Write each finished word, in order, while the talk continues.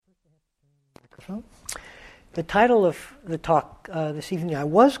So, the title of the talk this evening I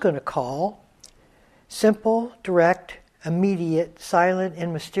was going to call Simple, Direct, Immediate, Silent,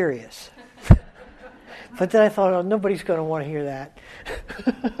 and Mysterious. But then I thought, oh, nobody's going to want to hear that.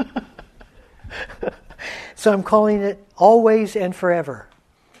 So I'm calling it Always and Forever.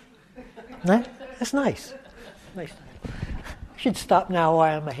 That's nice. Nice. I should stop now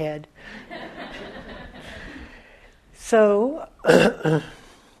while I'm ahead. So, I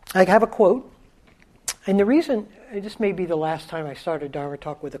have a quote. And the reason, this may be the last time I start a Dharma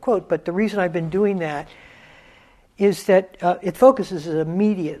talk with a quote, but the reason I've been doing that is that it focuses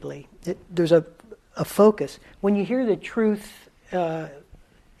immediately. There's a focus. When you hear the truth from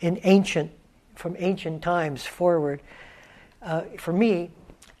ancient times forward, for me,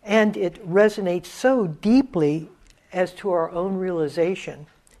 and it resonates so deeply as to our own realization,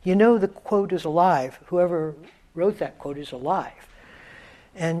 you know the quote is alive. Whoever wrote that quote is alive.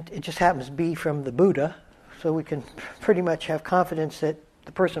 And it just happens to be from the Buddha, so we can pretty much have confidence that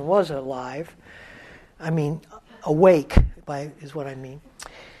the person was alive. I mean, awake is what I mean.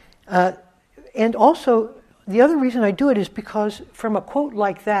 And also, the other reason I do it is because from a quote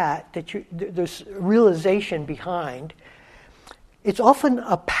like that there's realization behind, it's often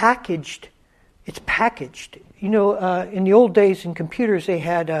it's packaged. You know, in the old days in computers, they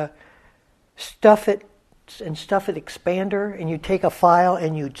had a stuff it expander, and you'd take a file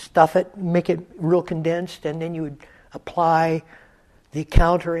and you'd stuff it, make it real condensed, and then you would apply the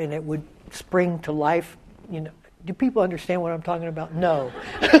counter and it would spring to life. You know, do people understand what I'm talking about? No.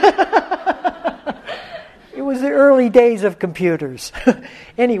 It was the early days of computers.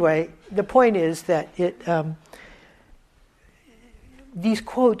 Anyway, the point is that these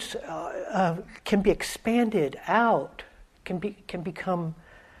quotes can be expanded out, can become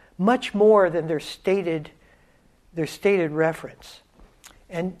much more than their stated reference.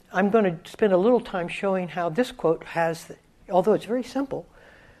 And I'm going to spend a little time showing how this quote although it's very simple,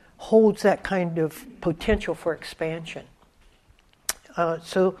 holds that kind of potential for expansion. And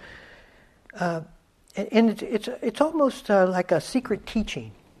it's almost like a secret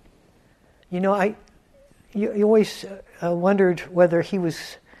teaching. You know, you always wondered whether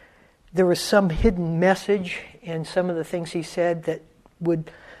there was some hidden message in some of the things he said that would,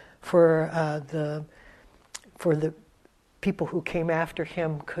 for the people who came after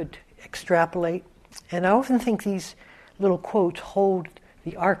him, could extrapolate. And I often think these little quotes hold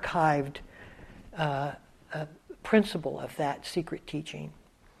the archived principle of that secret teaching.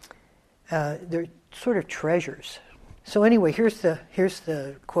 They're sort of treasures. So anyway, here's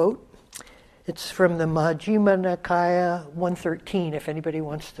the quote. It's from the Majjhima Nikaya 113, if anybody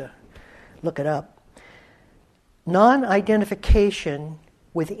wants to look it up. Non-identification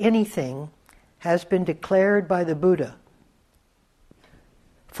with anything has been declared by the Buddha.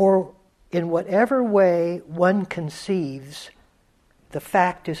 For in whatever way one conceives, the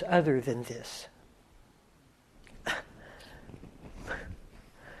fact is other than this.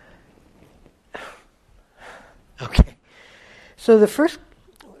 Okay. So the first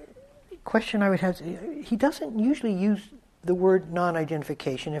question I would have, he doesn't usually use the word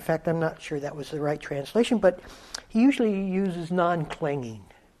non-identification. In fact, I'm not sure that was the right translation, but he usually uses non-clinging.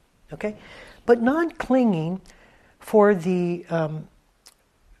 Okay? But non-clinging for the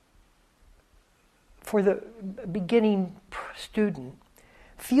beginning student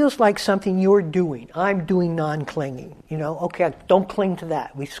feels like something you're doing. I'm doing non-clinging. You know, okay, don't cling to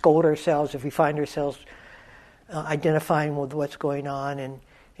that. We scold ourselves if we find ourselves identifying with what's going on and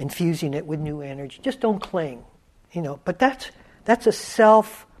infusing it with new energy. Just don't cling. You know, but that's a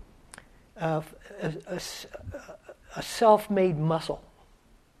self-made muscle.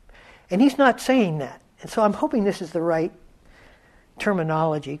 And he's not saying that. And so I'm hoping this is the right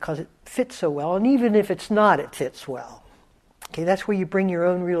terminology because it fits so well. And even if it's not, it fits well. Okay, that's where you bring your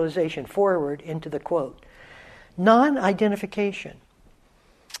own realization forward into the quote. Non-identification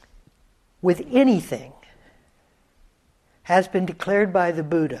with anything has been declared by the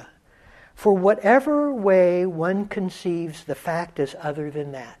Buddha. For whatever way one conceives, the fact is other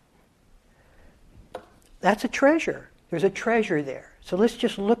than that. That's a treasure. There's a treasure there. So let's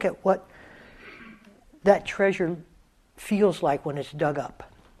just look at what that treasure feels like when it's dug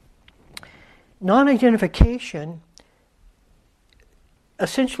up. Non-identification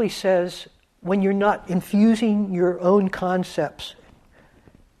essentially says when you're not infusing your own concepts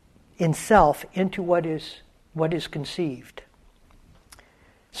in self into what is conceived.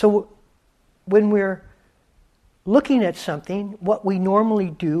 So when we're looking at something, what we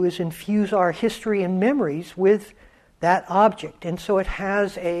normally do is infuse our history and memories with that object. And so it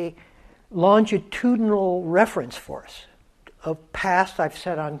has a longitudinal reference for us of past, I've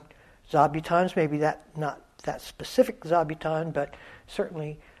said on Zabutons, maybe not that specific zabuton, but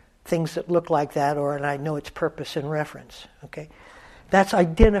certainly things that look like that, and I know its purpose and reference. Okay, that's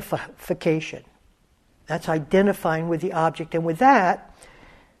identification. That's identifying with the object, and with that,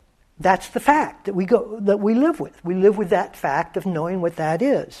 that's the fact that we live with. We live with that fact of knowing what that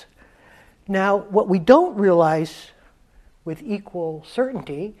is. Now, what we don't realize with equal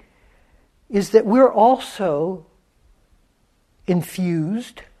certainty is that we're also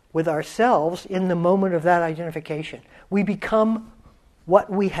infused with ourselves in the moment of that identification. We become what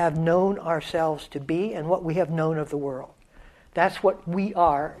we have known ourselves to be and what we have known of the world. That's what we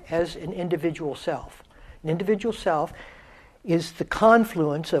are as an individual self. An individual self is the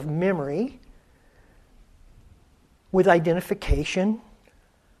confluence of memory with identification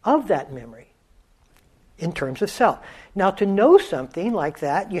of that memory in terms of self. Now, to know something like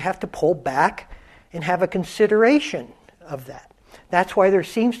that, you have to pull back and have a consideration of that. That's why there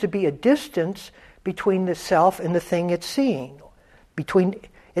seems to be a distance between the self and the thing it's seeing, between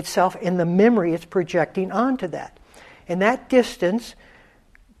itself and the memory it's projecting onto that. And that distance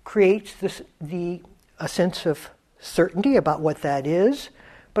creates a sense of certainty about what that is,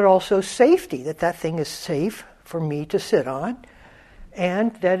 but also safety, that thing is safe for me to sit on,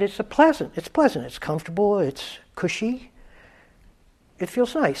 and that it's pleasant, it's comfortable, it's cushy, it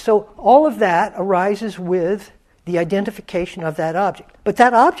feels nice. So all of that arises with the identification of that object. But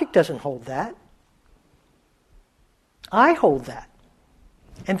that object doesn't hold that. I hold that.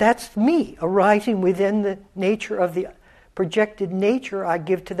 And that's me arising within the nature of the projected nature I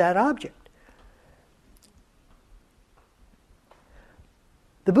give to that object.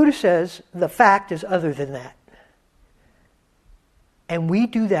 The Buddha says the fact is other than that. And we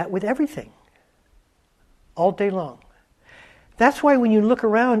do that with everything, all day long. That's why when you look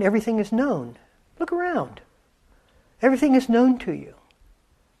around, everything is known. Look around. Everything is known to you.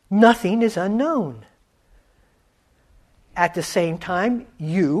 Nothing is unknown. At the same time,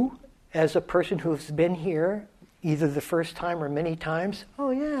 you, as a person who's been here, either the first time or many times, oh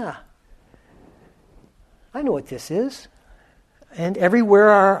yeah, I know what this is. And everywhere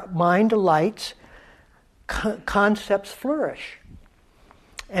our mind alights, concepts flourish.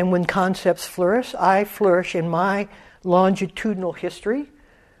 And when concepts flourish, I flourish in my longitudinal history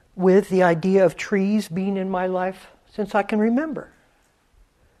with the idea of trees being in my life since I can remember.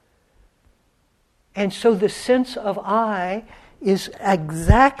 And so the sense of I is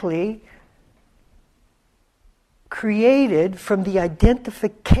exactly created from the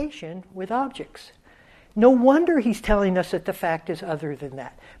identification with objects. No wonder he's telling us that the fact is other than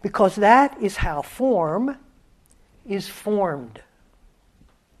that, because that is how form is formed.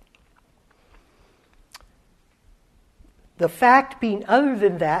 The fact being other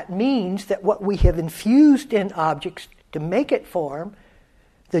than that means that what we have infused in objects to make it form,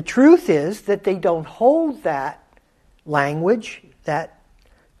 the truth is that they don't hold that language, that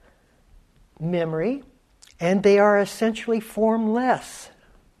memory, and they are essentially formless.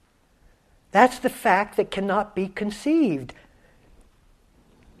 That's the fact that cannot be conceived.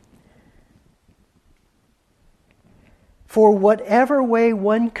 For whatever way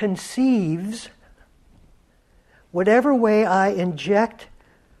one conceives, whatever way I inject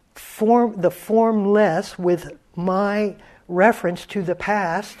the formless with my reference to the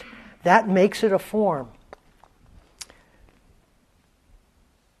past, that makes it a form.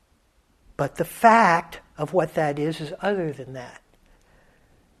 But the fact of what that is other than that.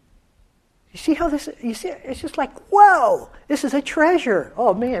 You see how this, you see, it's just like, whoa, this is a treasure.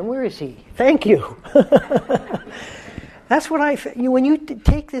 Oh man, where is he? Thank you. That's what when you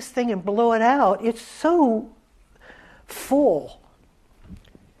take this thing and blow it out, it's so full.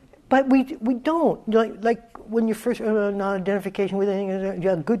 But we don't. Like when you first, non-identification with anything,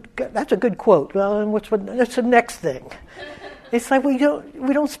 that's a good quote. Well, that's the next thing. It's like we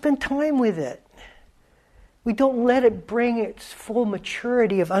don't spend time with it. We don't let it bring its full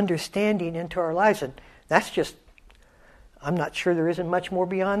maturity of understanding into our lives. And that's just, I'm not sure there isn't much more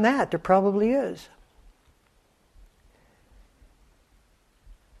beyond that. There probably is.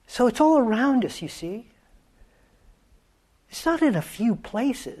 So it's all around us, you see. It's not in a few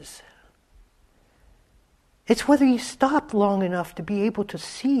places. It's whether you stop long enough to be able to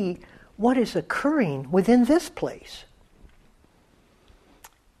see what is occurring within this place.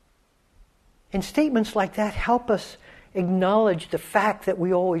 And statements like that help us acknowledge the fact that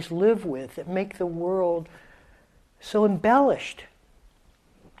we always live with, that make the world so embellished.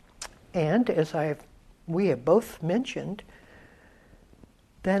 And as we have both mentioned,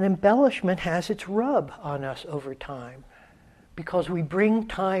 that embellishment has its rub on us over time, because we bring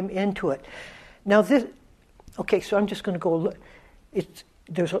time into it. Now so I'm just going to go look.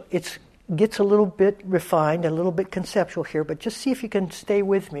 it gets a little bit refined, a little bit conceptual here, but just see if you can stay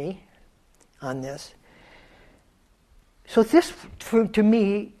with me on this. So this, to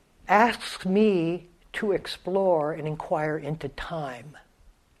me, asks me to explore and inquire into time.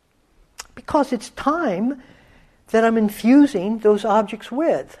 Because it's time that I'm infusing those objects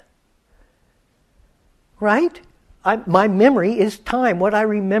with. Right? My memory is time, what I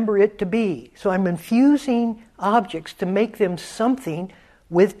remember it to be. So I'm infusing objects to make them something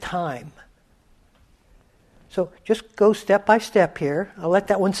with time. So just go step by step here. I'll let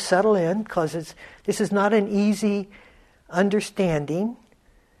that one settle in because this is not an easy understanding.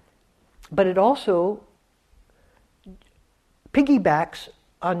 But it also piggybacks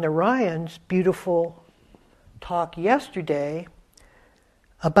on Narayan's beautiful talk yesterday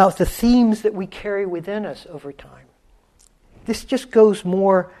about the themes that we carry within us over time. This just goes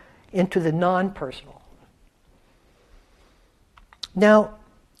more into the non-personal. Now,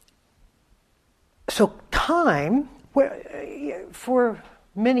 so time, for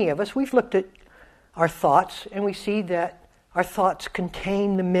many of us, we've looked at our thoughts and we see that our thoughts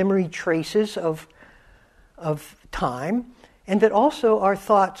contain the memory traces of time, and that also our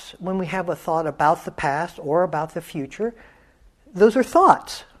thoughts, when we have a thought about the past or about the future, those are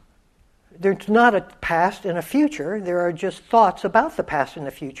thoughts. There's not a past and a future. There are just thoughts about the past and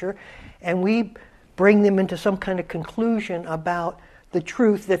the future, and we bring them into some kind of conclusion about the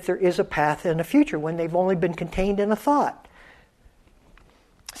truth that there is a path and a future when they've only been contained in a thought.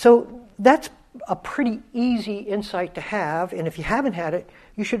 So that's a pretty easy insight to have, and if you haven't had it,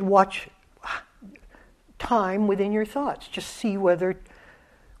 you should watch time within your thoughts. Just see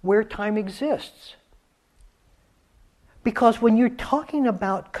where time exists. Because when you're talking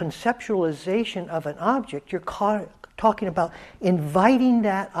about conceptualization of an object, you're talking about inviting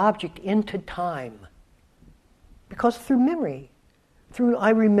that object into time. Because through memory, I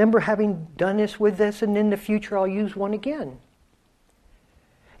remember having done this with this, and in the future I'll use one again.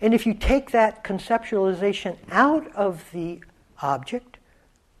 And if you take that conceptualization out of the object,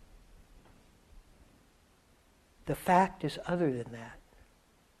 the fact is other than that.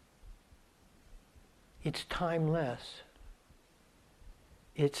 It's timeless.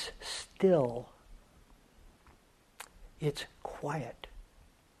 It's still. It's quiet.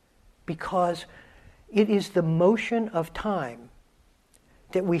 Because it is the motion of time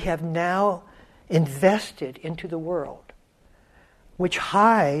that we have now invested into the world, which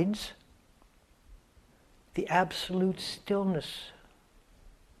hides the absolute stillness,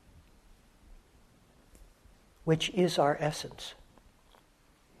 which is our essence.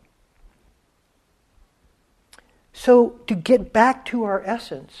 So to get back to our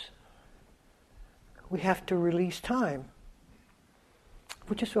essence, we have to release time.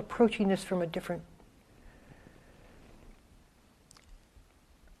 We're just approaching this from a different...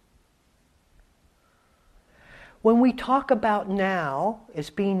 When we talk about now as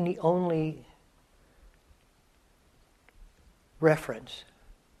being the only reference,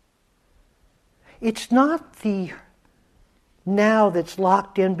 it's not the now that's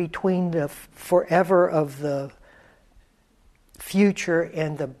locked in between the forever of the future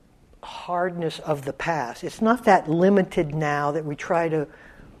and the hardness of the past. It's not that limited now that we try to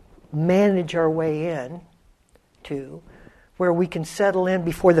manage our way in to, where we can settle in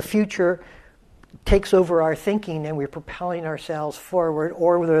before the future takes over our thinking and we're propelling ourselves forward,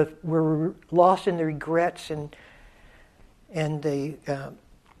 or we're lost in the regrets and the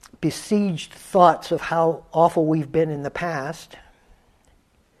besieged thoughts of how awful we've been in the past.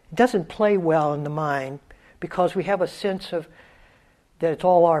 It doesn't play well in the mind because we have a sense of that it's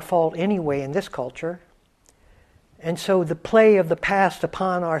all our fault anyway in this culture. And so the play of the past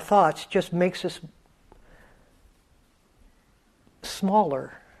upon our thoughts just makes us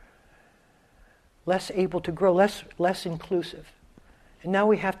smaller, less able to grow, less inclusive. And now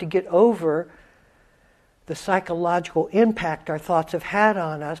we have to get over the psychological impact our thoughts have had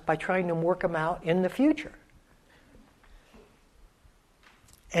on us by trying to work them out in the future.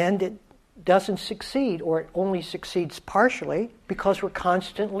 And it doesn't succeed, or it only succeeds partially, because we're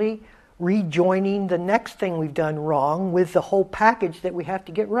constantly rejoining the next thing we've done wrong with the whole package that we have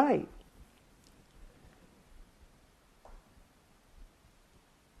to get right.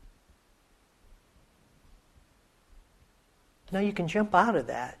 Now you can jump out of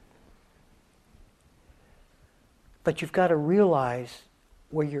that, but you've got to realize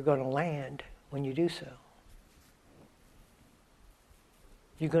where you're going to land when you do so.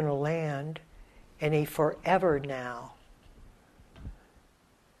 You're going to land in a forever now,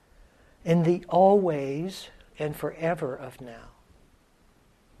 in the always and forever of now.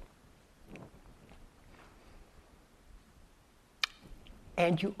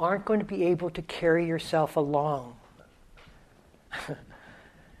 and you aren't going to be able to carry yourself along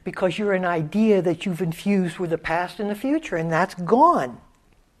because you're an idea that you've infused with the past and the future, and that's gone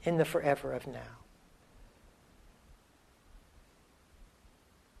in the forever of now.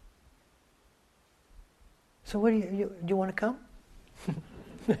 So what do you want to come?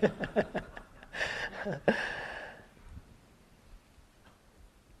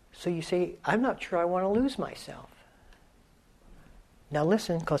 So you say, I'm not sure I want to lose myself. Now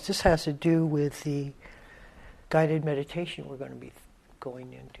listen, because this has to do with the guided meditation we're going to be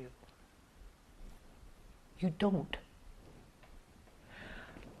going into. You don't.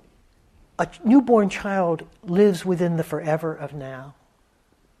 A newborn child lives within the forever of now.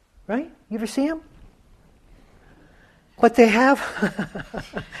 Right? You ever see him? What they have?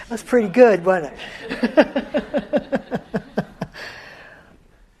 That's pretty good, wasn't it?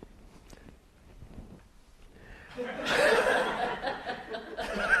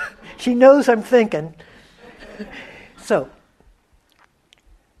 She knows I'm thinking. So,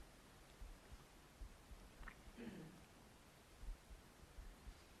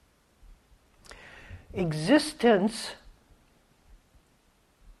 existence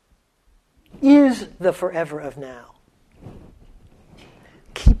is the forever of now.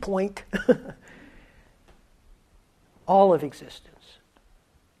 Key point. All of existence.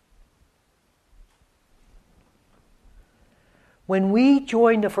 When we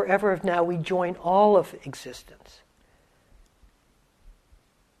join the forever of now, we join all of existence.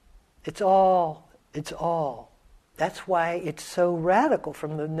 It's all. That's why it's so radical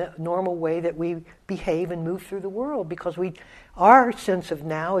from the normal way that we behave and move through the world, because our sense of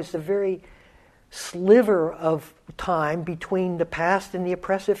now is the very sliver of time between the past and the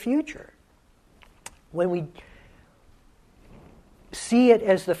oppressive future. When we see it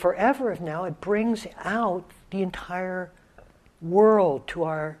as the forever of now, it brings out the entire world to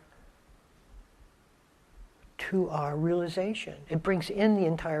our realization. It brings in the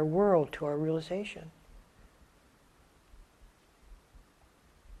entire world to our realization.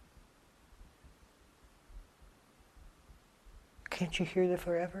 Can't you hear the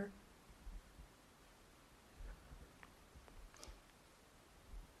forever?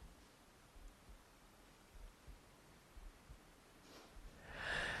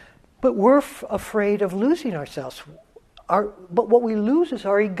 But we're afraid of losing ourselves. But what we lose is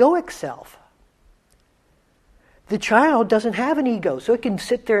our egoic self. The child doesn't have an ego, so it can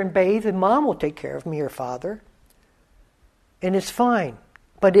sit there and bathe, and mom will take care of me or father. And it's fine.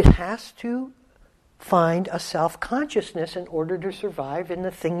 But it has to find a self-consciousness in order to survive in the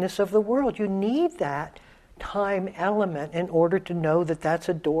thingness of the world. You need that time element in order to know that that's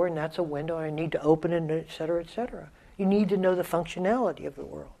a door and that's a window and I need to open it, etc., etc. You need to know the functionality of the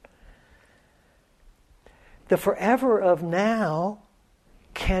world. The forever of now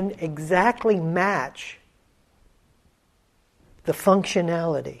can exactly match the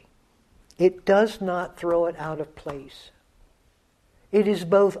functionality. It does not throw it out of place. It is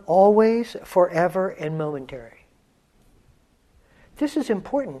both always, forever, and momentary. This is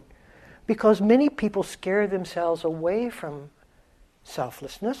important because many people scare themselves away from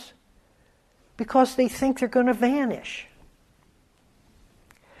selflessness because they think they're going to vanish.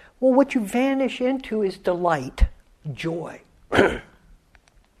 Well, what you vanish into is delight, joy.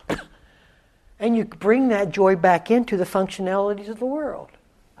 And you bring that joy back into the functionalities of the world.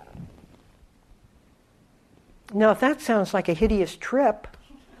 Now, if that sounds like a hideous trip,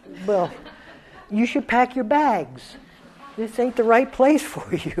 well, you should pack your bags. This ain't the right place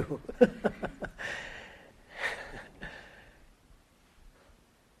for you.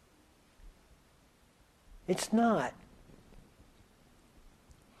 It's not.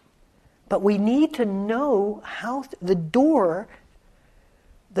 But we need to know how the door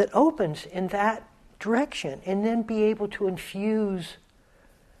that opens in that direction, and then be able to infuse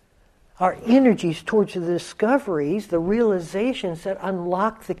our energies towards the discoveries, the realizations that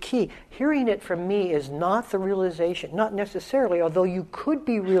unlock the key. Hearing it from me is not the realization, not necessarily, although you could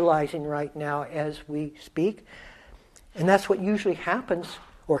be realizing right now as we speak. And that's what usually happens,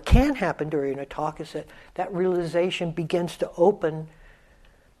 or can happen during a talk, is that realization begins to open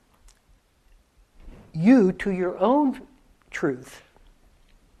you to your own truth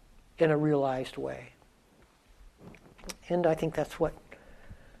in a realized way. And I think that's what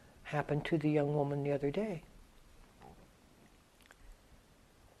happened to the young woman the other day.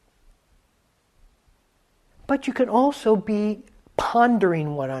 But you can also be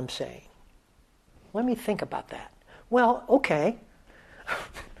pondering what I'm saying. Let me think about that. Well, okay.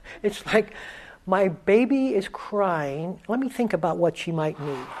 It's like my baby is crying. Let me think about what she might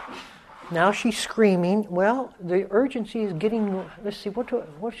need. Now she's screaming. Well, the urgency is getting, let's see,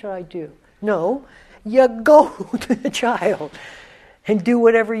 what should I do? No, you go to the child and do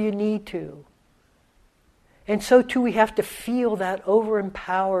whatever you need to. And so too we have to feel that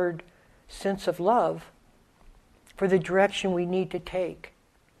over-empowered sense of love for the direction we need to take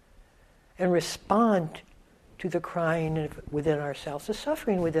and respond to the crying within ourselves, the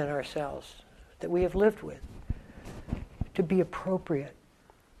suffering within ourselves that we have lived with, to be appropriate.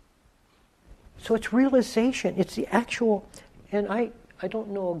 So it's realization, it's the actual, and I don't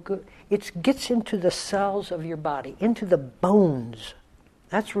know a good, it gets into the cells of your body, into the bones.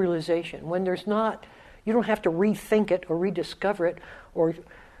 That's realization. When there's not, you don't have to rethink it or rediscover it or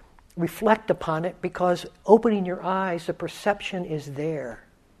reflect upon it, because opening your eyes, the perception is there.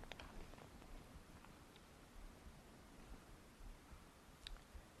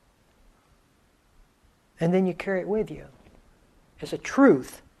 And then you carry it with you as a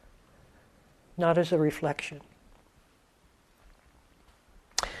truth, not as a reflection.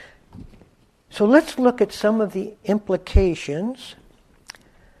 So let's look at some of the implications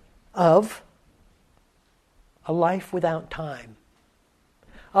of a life without time,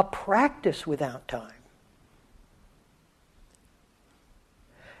 a practice without time.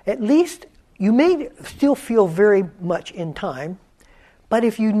 At least you may still feel very much in time, but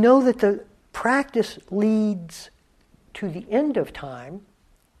if you know that the practice leads to the end of time,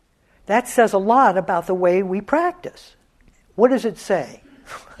 that says a lot about the way we practice. What does it say?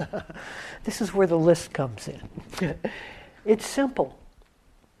 This is where the list comes in. It's simple.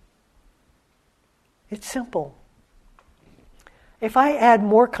 It's simple. If I add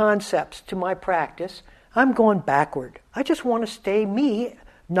more concepts to my practice, I'm going backward. I just want to stay me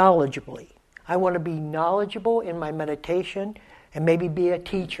knowledgeably. I want to be knowledgeable in my meditation and maybe be a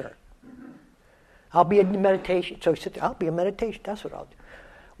teacher. I'll be a meditation. So I'll be a meditation. That's what I'll do.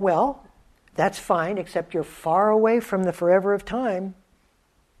 Well, that's fine, except you're far away from the forever of time.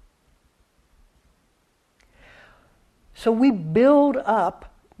 So we build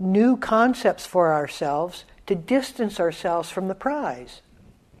up new concepts for ourselves to distance ourselves from the prize.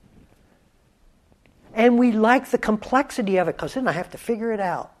 And we like the complexity of it, because then I have to figure it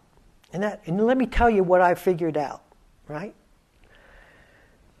out. And let me tell you what I figured out, right?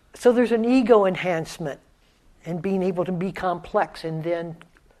 So there's an ego enhancement and being able to be complex and then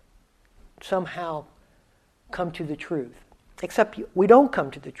somehow come to the truth. Except we don't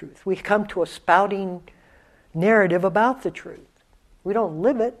come to the truth. We come to a spouting narrative about the truth. We don't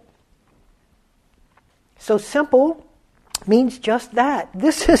live it. So simple means just that.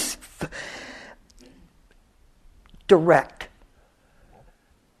 This is direct.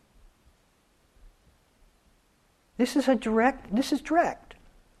 This is direct.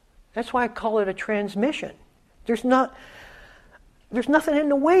 That's why I call it a transmission. There's nothing in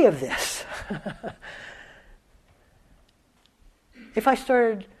the way of this. If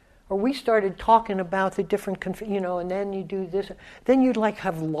we started talking about the different, and then you do this, then you'd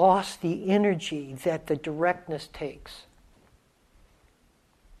have lost the energy that the directness takes.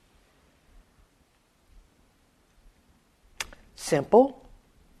 Simple,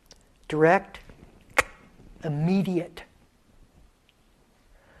 direct, immediate.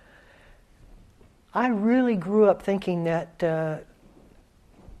 I really grew up thinking that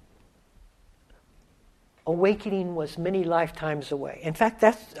awakening was many lifetimes away. In fact,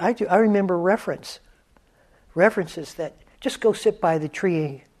 I remember references that just go sit by the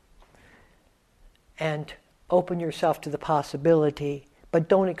tree and open yourself to the possibility, but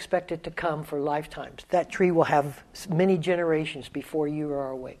don't expect it to come for lifetimes. That tree will have many generations before you are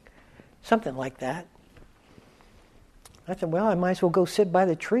awake. Something like that. I said, well, I might as well go sit by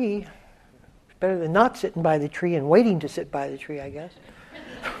the tree. It's better than not sitting by the tree and waiting to sit by the tree, I guess.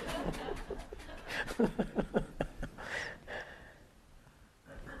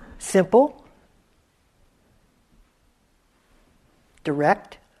 Simple,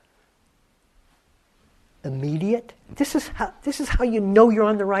 direct, immediate. This is how you know you're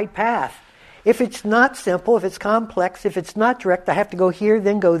on the right path. If it's not simple, if it's complex, if it's not direct, I have to go here,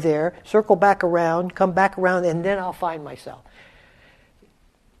 then go there, circle back around, come back around, and then I'll find myself.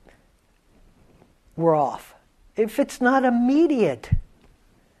 We're off. If it's not immediate,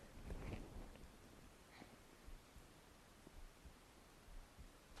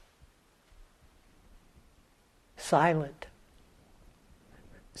 silent.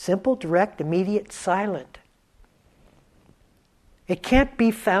 Simple, direct, immediate, silent. It can't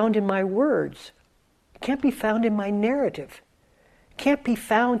be found in my words. It can't be found in my narrative. It can't be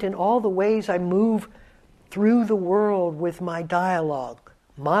found in all the ways I move through the world with my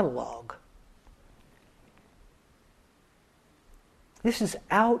monologue. This is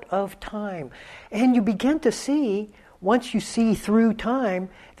out of time. And you begin to see, once you see through time,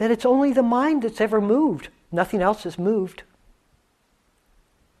 that it's only the mind that's ever moved. Nothing else has moved.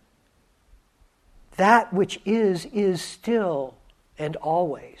 That which is still and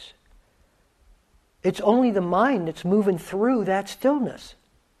always. It's only the mind that's moving through that stillness.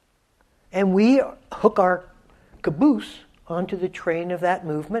 And we hook our caboose onto the train of that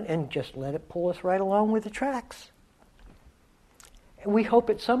movement and just let it pull us right along with the tracks. And we hope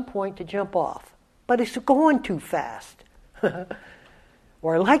at some point to jump off. But it's going too fast.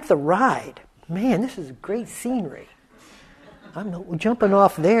 Or I like the ride. Man, this is great scenery. I'm jumping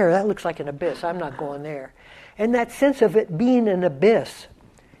off there. That looks like an abyss. I'm not going there. And that sense of it being an abyss,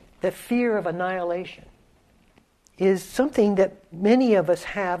 the fear of annihilation, is something that many of us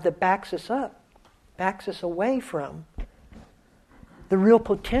have that backs us up, backs us away from the real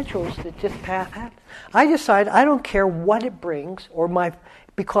potentials that this path has. I decide I don't care what it brings,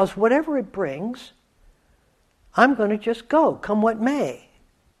 because whatever it brings, I'm going to just go, come what may.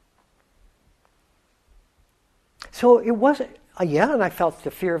 So it wasn't, and I felt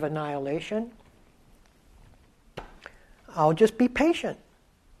the fear of annihilation. I'll just be patient.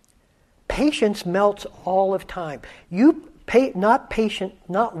 Patience melts all of time.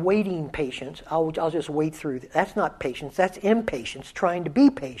 Not waiting patience. I'll just wait through. That's not patience. That's impatience, trying to be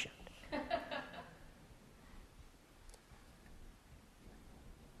patient.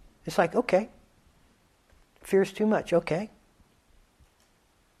 It's like, okay, fear's too much, okay.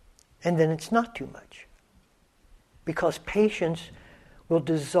 And then it's not too much. Because patience will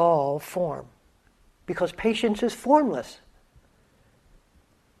dissolve form. Because patience is formless.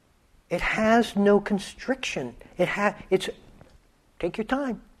 It has no constriction. It's take your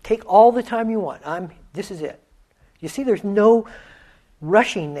time. Take all the time you want. This is it. You see, there's no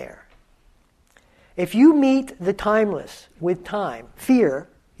rushing there. If you meet the timeless with time, fear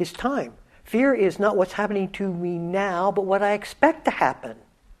is time. Fear is not what's happening to me now, but what I expect to happen,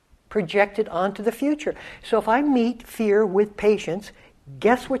 projected onto the future. So if I meet fear with patience,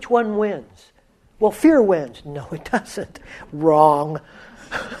 guess which one wins? Well, fear wins. No, it doesn't. Wrong.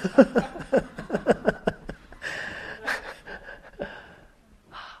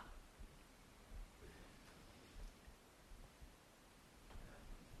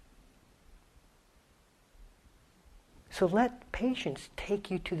 So let patience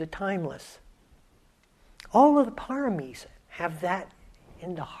take you to the timeless. All of the paramis have that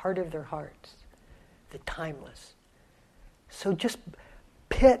in the heart of their hearts, the timeless. So just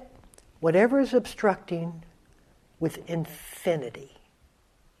pit whatever is obstructing with infinity.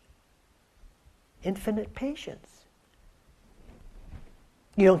 Infinite patience.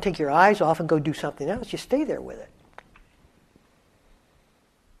 You don't take your eyes off and go do something else. You stay there with it.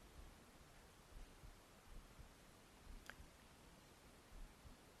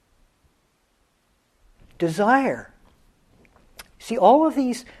 Desire. See, all of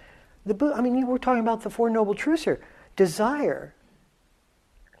these, you were talking about the Four Noble Truths here. Desire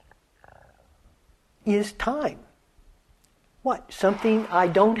is time. What? Something I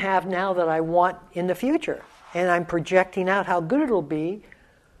don't have now that I want in the future. And I'm projecting out how good it'll be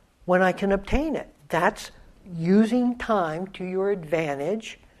when I can obtain it. That's using time to your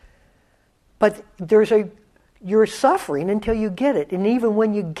advantage. But you're suffering until you get it. And even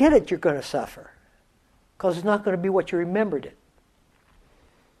when you get it, you're going to suffer. Because it's not going to be what you remembered it.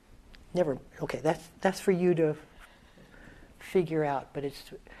 That's for you to figure out. But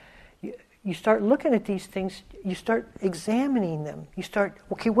you start looking at these things, you start examining them. You start,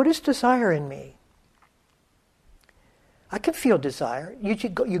 what is desire in me? I can feel desire.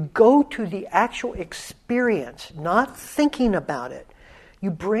 You go to the actual experience, not thinking about it.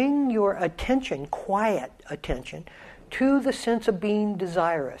 You bring your attention, quiet attention, to the sense of being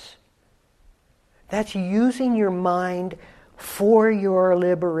desirous. That's using your mind for your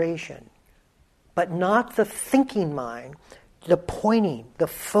liberation, but not the thinking mind, the pointing, the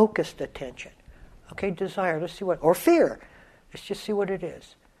focused attention. Okay, desire, let's see or fear, let's just see what it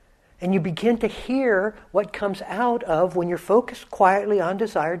is. And you begin to hear what comes out of when you're focused quietly on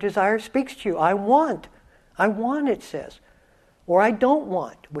desire. Desire speaks to you. I want, it says. Or I don't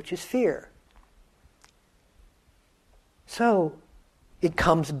want, which is fear. So it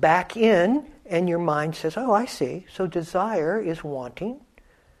comes back in, and your mind says, oh, I see. So desire is wanting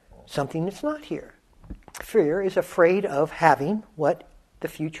something that's not here. Fear is afraid of having what the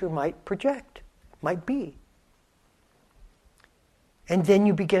future might project, might be. And then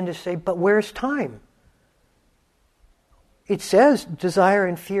you begin to say, but where's time? It says desire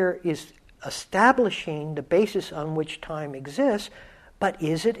and fear is establishing the basis on which time exists, but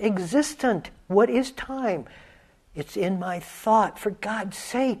is it existent? What is time? It's in my thought, for God's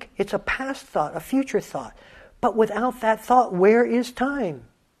sake. It's a past thought, a future thought. But without that thought, where is time?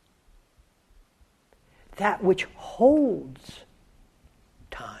 That which holds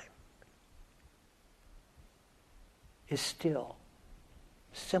time is still,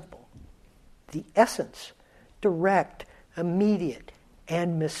 simple. The essence, direct, immediate,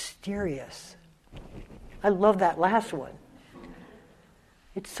 and mysterious. I love that last one.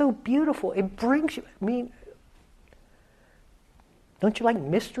 It's so beautiful. It brings you, don't you like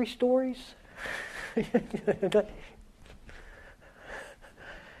mystery stories?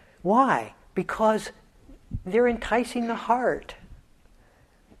 Why? Because they're enticing the heart.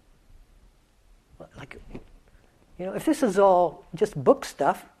 Like, if this is all just book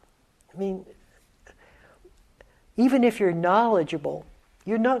stuff, even if you're knowledgeable,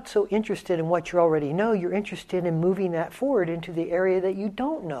 you're not so interested in what you already know. You're interested in moving that forward into the area that you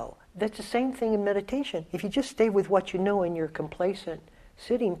don't know. That's the same thing in meditation. If you just stay with what you know in your complacent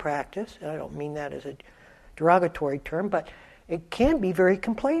sitting practice, and I don't mean that as a derogatory term, but it can be very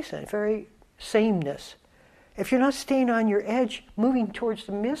complacent, very sameness. If you're not staying on your edge, moving towards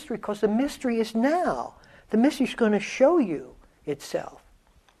the mystery, because the mystery is now. The mystery is going to show you itself.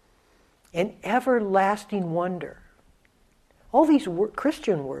 An everlasting wonder. All these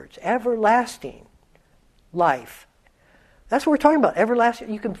Christian words, everlasting life. That's what we're talking about,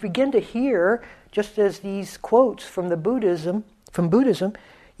 everlasting. You can begin to hear, just as these quotes from Buddhism,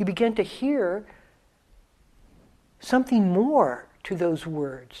 you begin to hear something more to those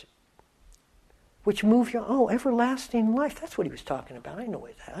words, which move you, everlasting life. That's what he was talking about. I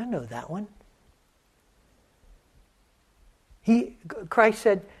know that one. Christ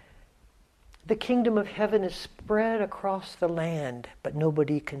said, the kingdom of heaven is spread across the land, but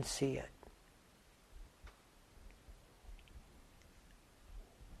nobody can see it.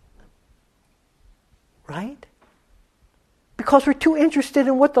 Right? Because we're too interested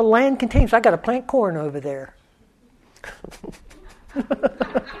in what the land contains. I got to plant corn over there.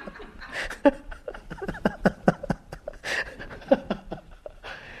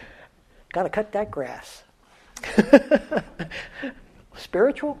 Got to cut that grass.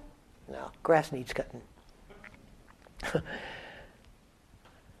 Spiritual? No, grass needs cutting.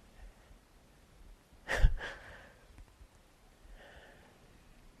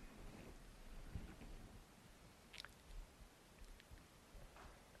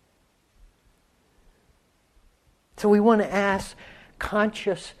 So we want to ask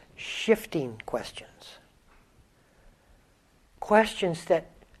conscious shifting questions. Questions that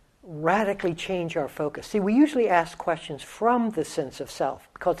radically change our focus. See, we usually ask questions from the sense of self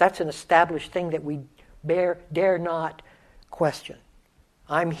because that's an established thing that we dare not question.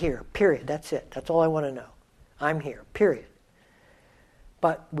 I'm here, period. That's it. That's all I want to know. I'm here, period.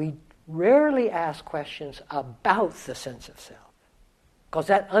 But we rarely ask questions about the sense of self because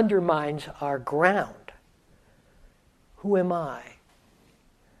that undermines our ground. Who am I?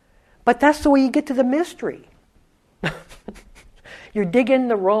 But that's the way you get to the mystery. You're digging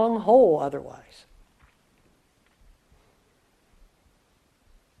the wrong hole otherwise.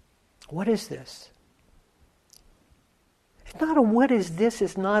 What is this? It's not a what is this,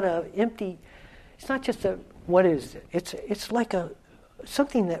 it's not a empty, it's not just a what is it? It's like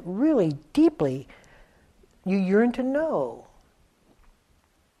something that really deeply you yearn to know.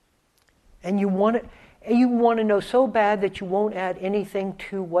 And you want to know so bad that you won't add anything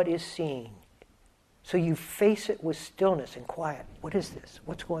to what is seen. So you face it with stillness and quiet. What is this?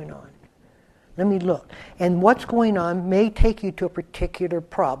 What's going on? Let me look. And what's going on may take you to a particular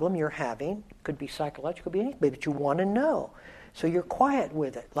problem you're having. Could be psychological, could be anything, but you want to know. So you're quiet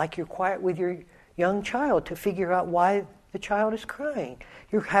with it, like you're quiet with your young child to figure out why the child is crying.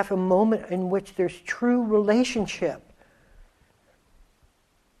 You have a moment in which there's true relationship.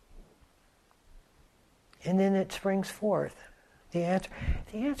 And then it springs forth. The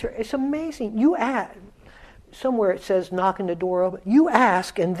answer is amazing. You ask, somewhere it says knocking the door open. You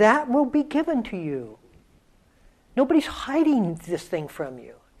ask and that will be given to you. Nobody's hiding this thing from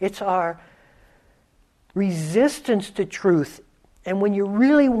you. It's our resistance to truth. And when you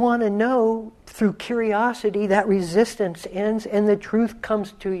really want to know through curiosity, that resistance ends and the truth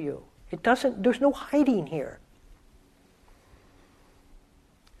comes to you. There's no hiding here.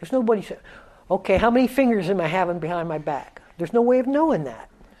 There's nobody saying, okay, how many fingers am I having behind my back? There's no way of knowing that.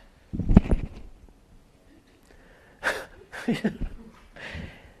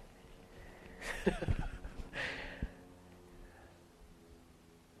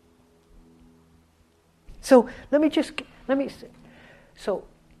 So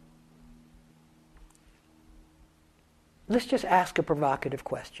let's just ask a provocative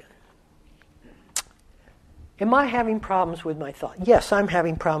question. Am I having problems with my thought? Yes, I'm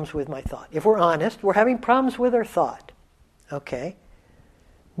having problems with my thought. If we're honest, we're having problems with our thought. Okay.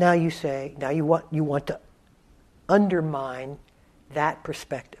 Now you say, now you want to undermine that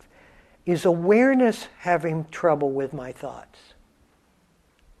perspective. Is awareness having trouble with my thoughts?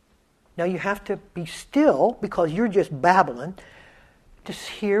 Now you have to be still, because you're just babbling, to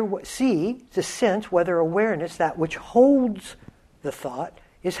to sense whether awareness, that which holds the thought,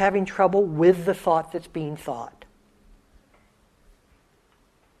 is having trouble with the thought that's being thought.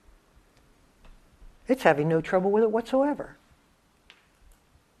 It's having no trouble with it whatsoever.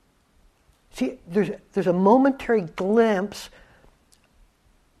 See, there's a momentary glimpse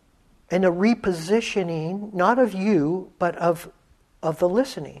and a repositioning, not of you, but of the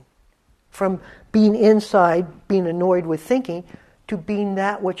listening. From being inside, being annoyed with thinking, to being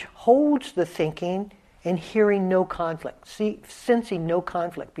that which holds the thinking and hearing no conflict. Sensing no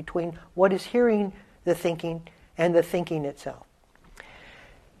conflict between what is hearing the thinking and the thinking itself.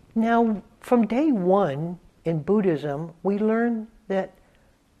 Now, from day one in Buddhism, we learn that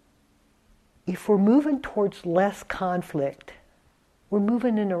if we're moving towards less conflict, we're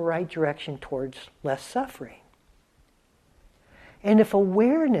moving in the right direction towards less suffering. And if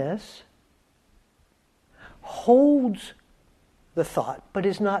awareness holds the thought but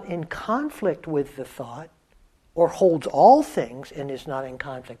is not in conflict with the thought, or holds all things and is not in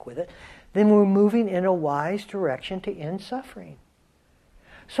conflict with it, then we're moving in a wise direction to end suffering.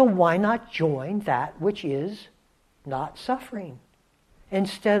 So why not join that which is not suffering?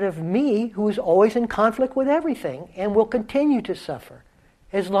 Instead of me, who is always in conflict with everything and will continue to suffer,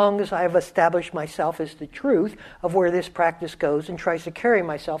 as long as I have established myself as the truth of where this practice goes and tries to carry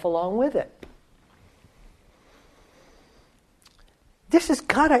myself along with it. This has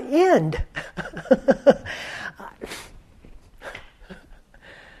got to end.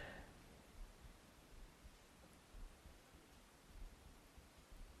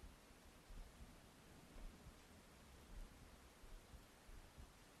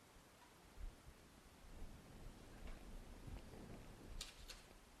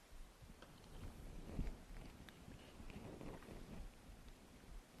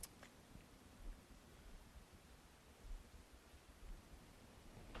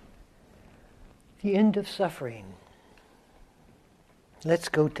 The end of suffering. Let's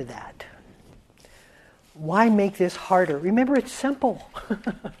go to that. Why make this harder? Remember, it's simple.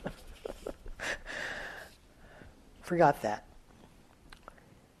 Forgot that.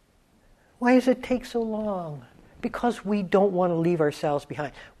 Why does it take so long? Because we don't want to leave ourselves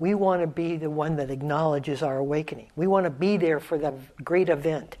behind. We want to be the one that acknowledges our awakening. We want to be there for the great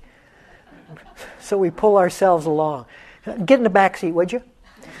event. So we pull ourselves along. Get in the back seat, would you?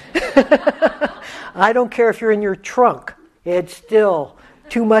 I don't care if you're in your trunk. It's still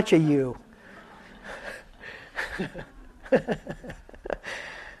too much of you.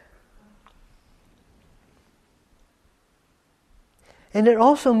 And it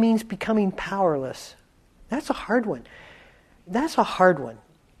also means becoming powerless. That's a hard one. That's a hard one,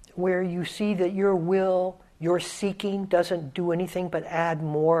 where you see that your will, your seeking doesn't do anything but add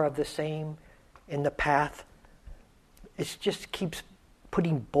more of the same in the path. It just keeps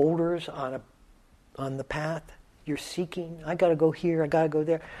putting boulders on the path. You're seeking, I got to go here, I got to go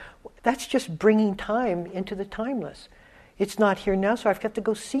there. That's just bringing time into the timeless. It's not here now, so I've got to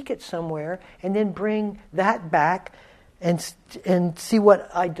go seek it somewhere and then bring that back and see what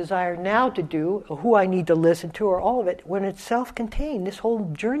I desire now to do, or who I need to listen to, or all of it, when it's self-contained. This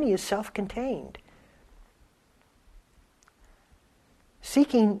whole journey is self-contained.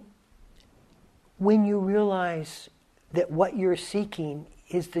 Seeking, when you realize that what you're seeking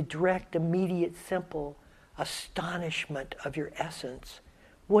is the direct, immediate, simple astonishment of your essence.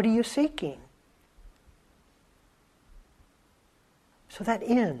 What are you seeking? So that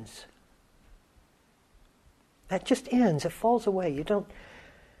ends. That just ends. It falls away.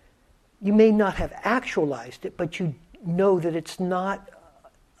 You may not have actualized it, but you know that it's not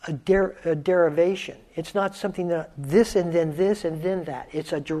a derivation. It's not something that this and then that.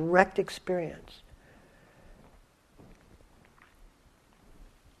 It's a direct experience.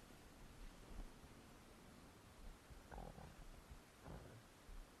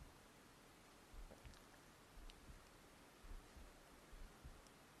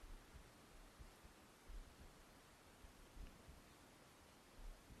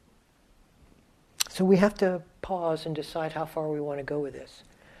 So we have to pause and decide how far we want to go with this.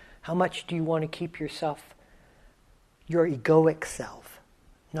 How much do you want to keep yourself, your egoic self,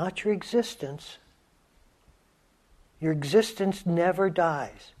 not your existence? Your existence never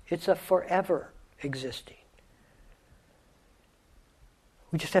dies. It's a forever existing.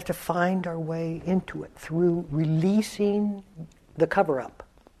 We just have to find our way into it through releasing the cover-up.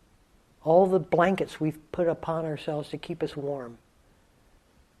 All the blankets we've put upon ourselves to keep us warm.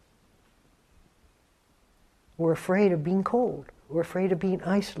 We're afraid of being cold. We're afraid of being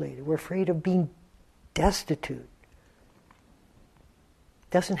isolated. We're afraid of being destitute.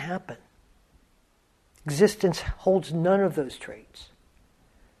 Doesn't happen. Existence holds none of those traits.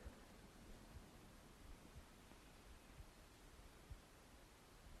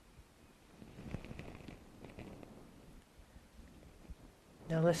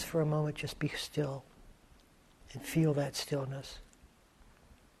 Now let's for a moment just be still and feel that stillness.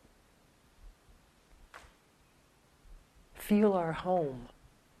 Feel our home.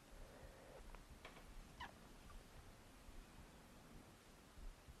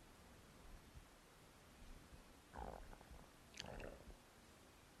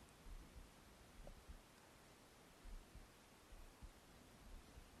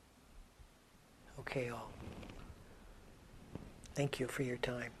 Okay, all. Thank you for your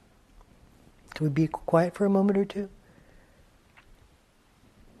time. Can we be quiet for a moment or two?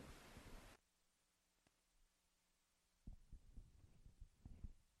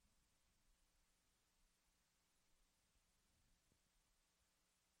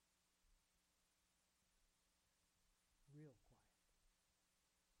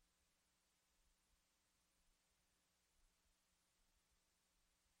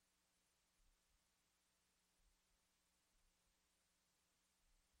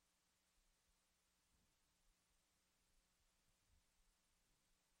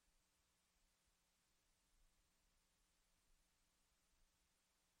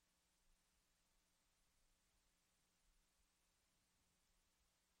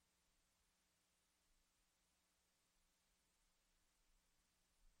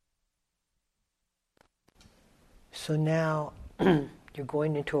 So now you're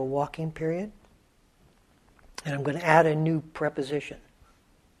going into a walking period, and I'm going to add a new preposition.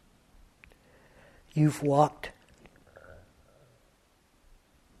 You've walked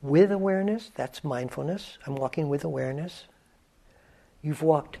with awareness, that's mindfulness. I'm walking with awareness. You've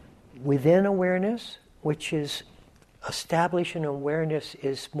walked within awareness, which is establishing awareness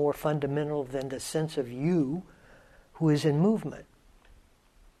is more fundamental than the sense of you who is in movement.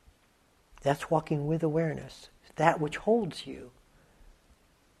 That's walking with awareness. That which holds you.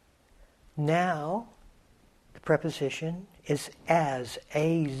 Now, the preposition is as,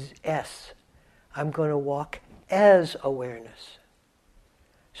 A-S. I'm going to walk as awareness.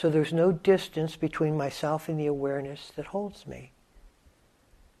 So there's no distance between myself and the awareness that holds me.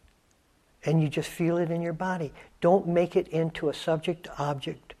 And you just feel it in your body. Don't make it into a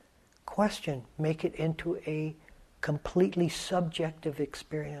subject-object question. Make it into a completely subjective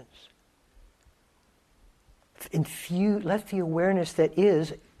experience. Let the awareness that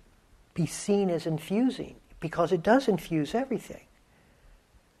is be seen as infusing, because it does infuse everything.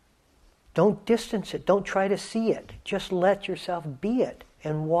 Don't distance it. Don't try to see it. Just let yourself be it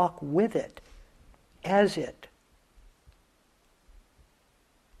and walk with it, as it.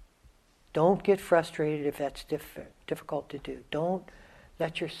 Don't get frustrated if that's difficult to do. Don't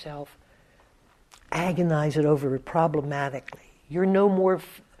let yourself agonize it over it problematically. You're no more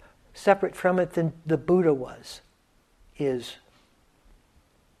separate from it than the Buddha is.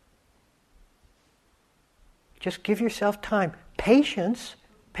 Just give yourself time. Patience.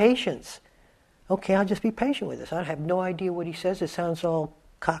 Okay, I'll just be patient with this. I have no idea what he says. It sounds all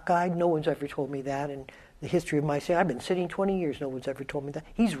cockeyed. No one's ever told me that in the history of my say. I've been sitting 20 years. No one's ever told me that.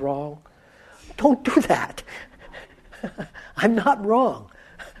 He's wrong. Don't do that. I'm not wrong.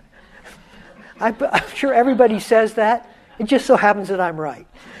 I'm sure everybody says that. It just so happens that I'm right.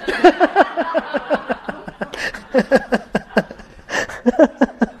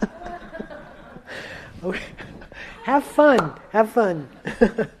 Okay. Have fun.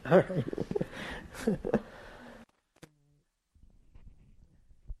 All right.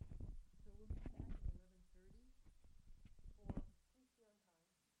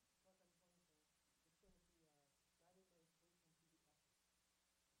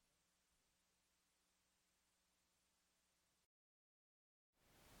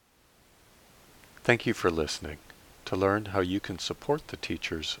 Thank you for listening. To learn how you can support the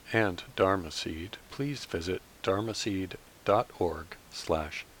teachers and Dharma Seed, please visit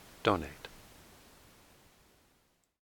dharmaseed.org/donate.